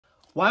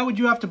Why would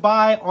you have to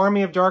buy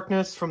Army of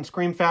Darkness from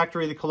Scream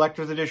Factory, the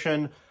collector's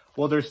edition?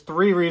 Well, there's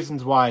 3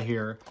 reasons why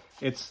here.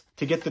 It's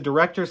to get the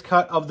director's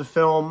cut of the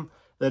film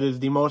that is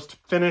the most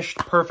finished,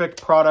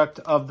 perfect product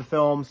of the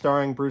film,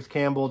 starring Bruce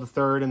Campbell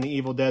III in the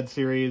Evil Dead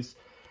series.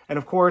 And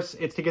of course,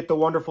 it's to get the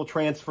wonderful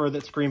transfer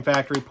that Scream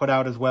Factory put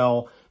out as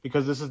well,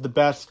 because this is the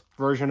best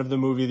version of the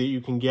movie that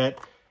you can get.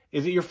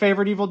 Is it your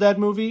favorite Evil Dead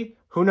movie?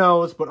 Who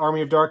knows, but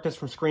Army of Darkness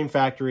from Scream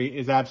Factory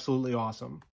is absolutely awesome.